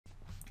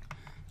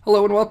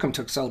Hello and welcome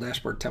to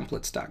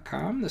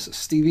ExcelDashboardTemplates.com. This is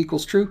Steve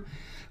Equals True.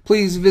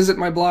 Please visit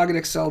my blog at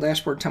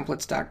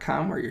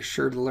ExcelDashboardTemplates.com where you're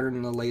sure to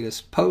learn the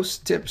latest posts,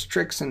 tips,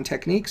 tricks, and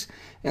techniques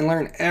and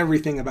learn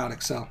everything about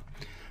Excel.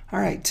 All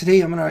right,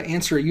 today I'm going to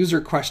answer a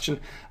user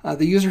question.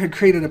 The user had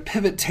created a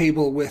pivot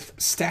table with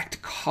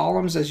stacked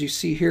columns as you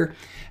see here.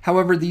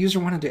 However, the user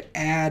wanted to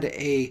add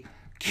a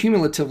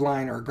cumulative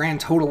line or a grand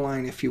total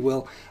line, if you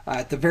will,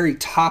 at the very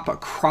top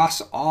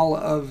across all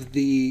of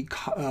the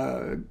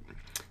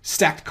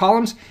stacked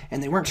columns,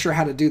 and they weren't sure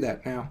how to do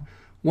that. Now,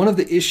 one of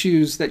the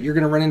issues that you're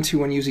going to run into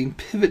when using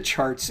pivot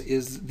charts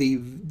is the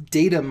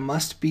data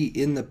must be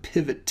in the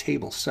pivot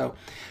table. So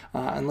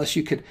unless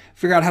you could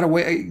figure out how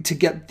to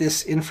get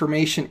this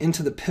information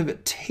into the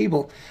pivot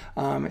table,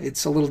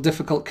 it's a little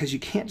difficult because you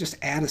can't just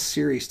add a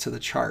series to the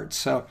chart.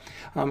 So,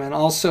 and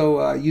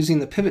also using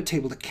the pivot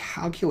table to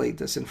calculate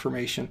this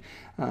information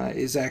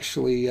is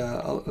actually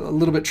a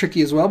little bit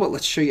tricky as well, but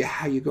let's show you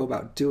how you go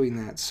about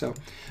doing that. So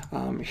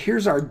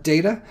here's our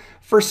data.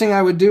 First thing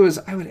I would do is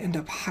I would end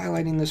up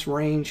highlighting this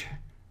range.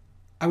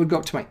 I would go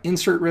up to my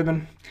insert ribbon,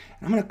 and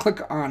I'm going to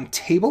click on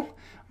table.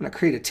 I'm going to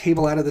create a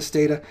table out of this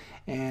data,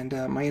 and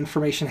my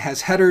information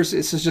has headers.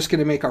 This is just going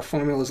to make our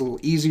formulas a little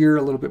easier,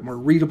 a little bit more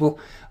readable,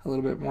 a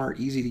little bit more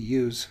easy to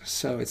use.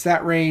 So it's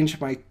that range.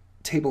 My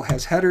table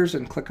has headers,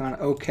 and click on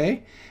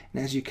OK.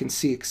 And as you can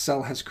see,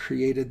 Excel has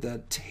created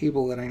the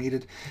table that I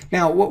needed.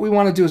 Now, what we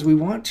want to do is we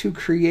want to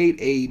create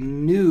a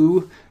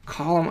new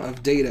column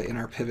of data in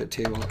our pivot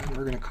table, and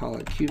we're going to call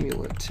it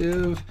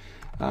cumulative,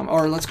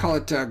 or let's call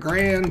it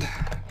grand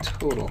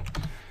total.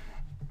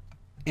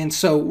 And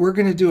so we're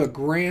going to do a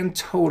grand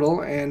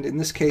total, and in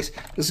this case,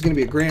 this is going to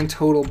be a grand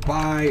total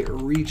by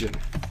region.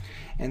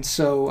 And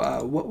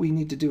so what we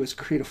need to do is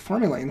create a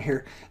formula in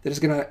here that is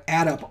going to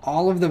add up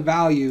all of the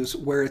values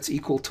where it's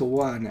equal to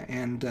 1.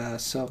 And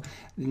so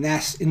in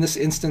this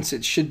instance,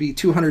 it should be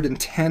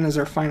 210 as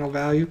our final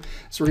value.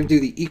 So we're going to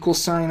do the equal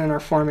sign in our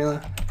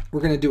formula.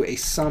 We're going to do a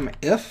sum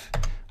if,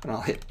 and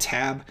I'll hit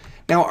tab.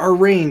 Now our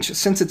range,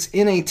 since it's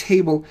in a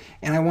table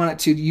and I want it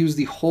to use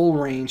the whole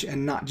range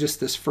and not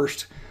just this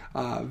first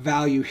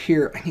value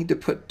here, I need to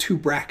put two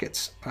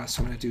brackets.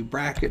 So I'm going to do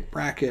bracket,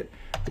 bracket,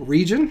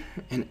 region,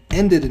 and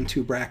end it in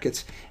two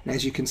brackets. And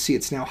as you can see,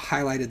 it's now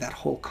highlighted that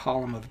whole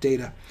column of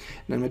data.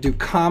 And I'm going to do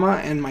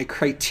comma, and my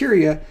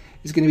criteria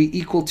is going to be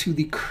equal to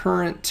the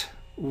current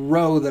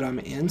row that I'm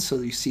in. So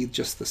you see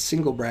just the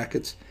single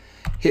brackets.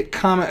 Hit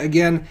comma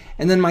again,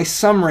 and then my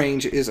sum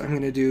range is I'm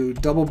going to do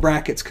double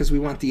brackets because we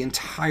want the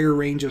entire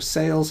range of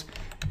sales.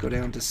 Go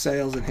down to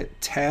sales and hit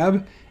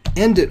tab,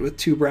 end it with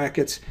two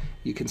brackets.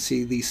 You can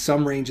see the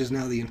sum range is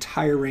now the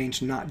entire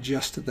range, not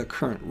just the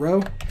current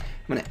row.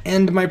 I'm going to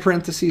end my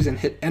parentheses and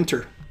hit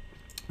enter.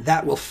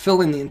 That will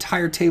fill in the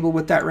entire table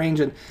with that range,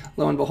 and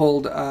lo and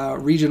behold,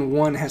 region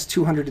 1 has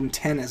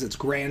 210 as its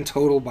grand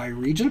total by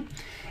region.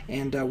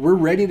 And we're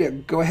ready to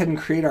go ahead and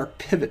create our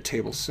pivot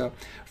table. So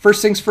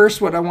first things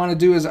first, what I want to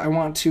do is I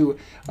want to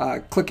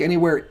click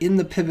anywhere in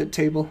the pivot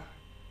table,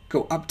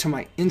 go up to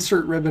my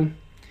insert ribbon,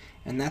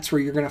 and that's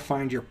where you're going to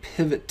find your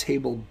pivot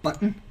table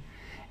button.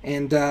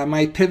 And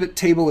my pivot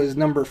table is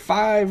number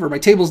 5, or my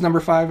table is number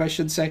 5, I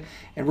should say.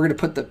 And we're going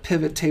to put the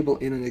pivot table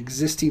in an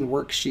existing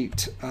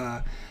worksheet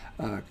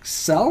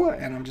cell.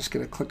 And I'm just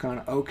going to click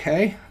on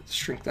OK. Let's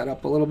shrink that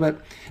up a little bit.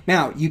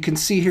 Now, you can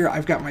see here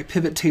I've got my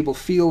pivot table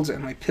fields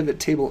and my pivot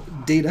table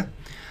data.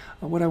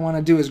 What I want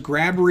to do is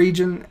grab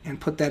region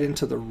and put that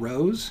into the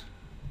rows.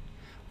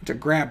 To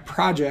grab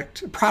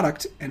product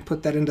and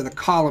put that into the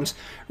columns. The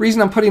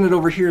reason I'm putting it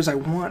over here is I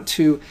want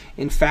to,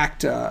 in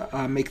fact,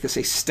 make this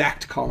a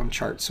stacked column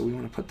chart. So we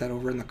want to put that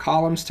over in the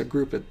columns to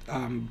group it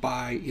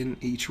by in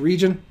each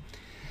region.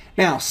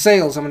 Now,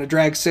 sales, I'm going to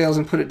drag sales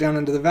and put it down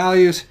into the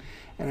values.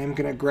 And I'm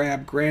going to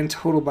grab grand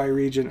total by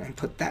region and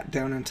put that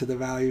down into the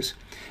values.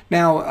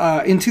 Now,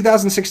 in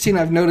 2016,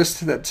 I've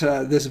noticed that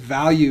this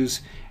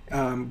values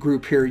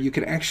group here, you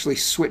can actually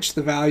switch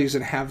the values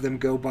and have them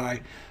go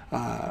by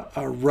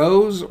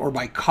rows or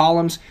by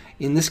columns.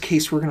 In this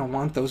case, we're going to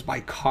want those by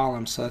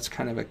columns, so that's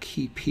kind of a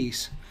key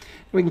piece.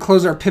 We can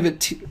close our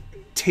pivot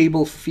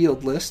table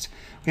field list.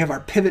 We have our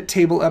pivot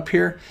table up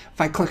here.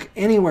 If I click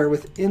anywhere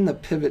within the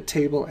pivot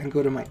table and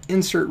go to my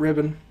insert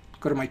ribbon,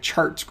 go to my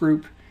charts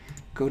group,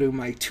 go to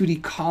my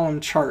 2D column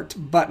chart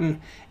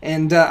button,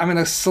 and I'm going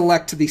to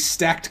select the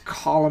stacked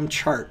column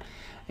chart.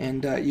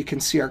 And you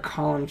can see our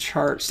column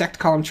chart, stacked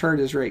column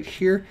chart is right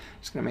here.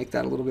 Just going to make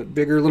that a little bit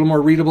bigger, a little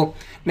more readable.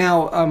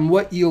 Now,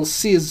 what you'll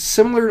see is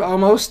similar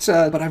almost,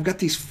 but I've got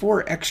these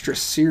 4 extra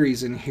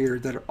series in here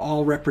that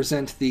all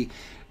represent the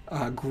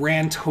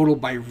grand total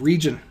by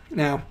region.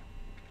 Now,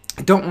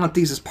 I don't want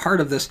these as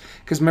part of this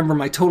because remember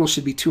my total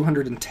should be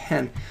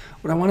 210.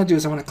 What I want to do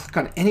is I want to click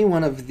on any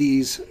one of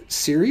these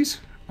series.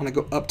 I want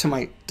to go up to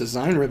my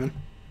design ribbon.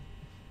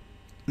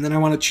 And then I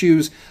want to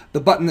choose the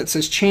button that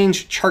says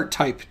Change Chart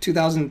Type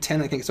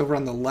 2010. I think it's over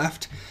on the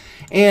left.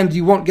 And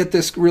you won't get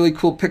this really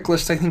cool pick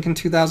list, I think, in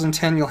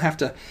 2010. You'll have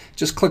to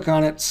just click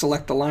on it,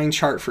 select the line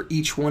chart for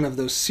each one of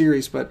those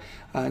series. But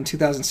in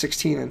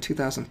 2016 and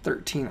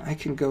 2013, I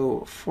can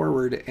go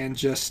forward and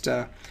just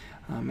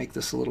make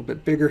this a little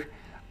bit bigger.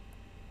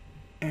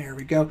 There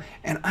we go.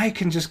 And I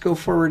can just go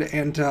forward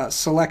and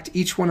select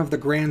each one of the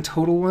grand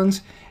total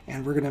ones,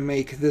 and we're going to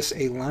make this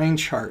a line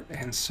chart.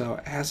 And so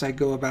as I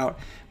go about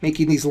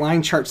making these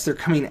line charts, they're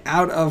coming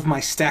out of my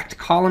stacked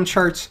column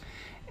charts,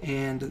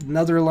 and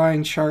another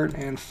line chart,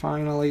 and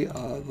finally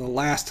the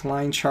last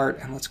line chart.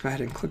 And let's go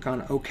ahead and click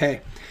on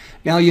OK.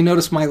 Now you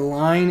notice my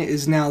line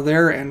is now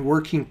there and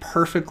working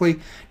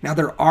perfectly. Now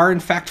there are in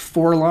fact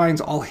 4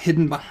 lines all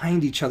hidden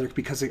behind each other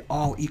because they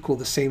all equal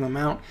the same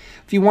amount.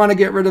 If you want to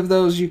get rid of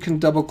those, you can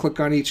double click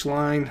on each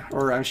line,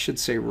 or I should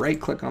say right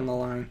click on the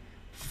line,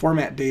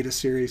 Format Data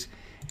Series,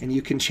 and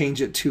you can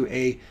change it to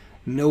a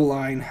no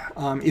line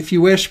if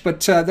you wish,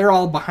 but they're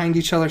all behind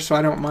each other, so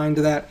I don't mind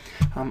that.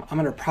 I'm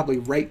going to probably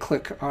right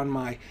click on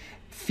my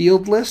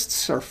field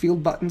lists or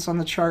field buttons on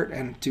the chart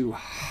and do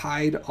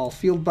hide all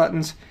field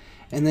buttons.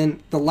 And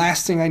then the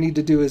last thing I need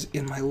to do is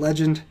in my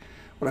legend,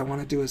 what I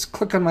want to do is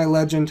click on my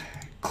legend,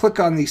 click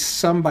on the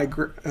sum by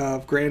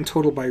grand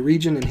total by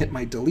region, and hit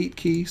my delete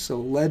key. So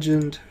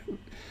legend,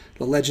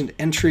 the legend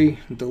entry,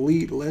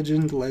 delete,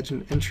 legend,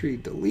 legend entry,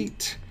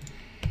 delete.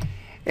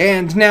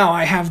 And now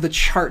I have the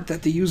chart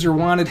that the user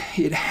wanted.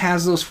 It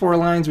has those 4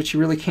 lines, which you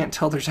really can't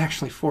tell there's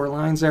actually 4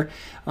 lines there.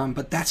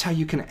 But that's how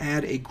you can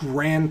add a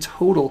grand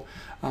total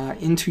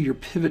into your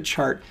pivot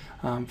chart.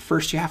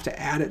 First, you have to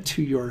add it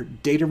to your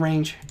data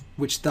range,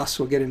 which thus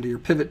will get into your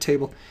pivot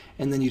table.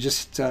 And then you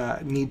just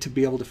need to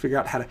be able to figure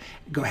out how to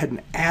go ahead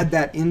and add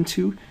that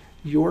into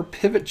your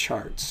pivot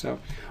chart. So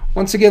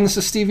once again, this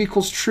is Steve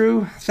Equals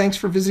True. Thanks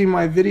for visiting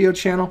my video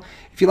channel.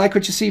 If you like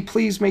what you see,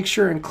 please make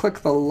sure and click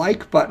the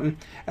like button,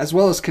 as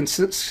well as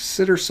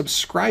consider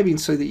subscribing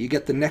so that you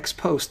get the next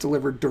post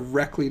delivered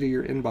directly to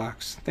your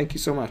inbox. Thank you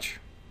so much.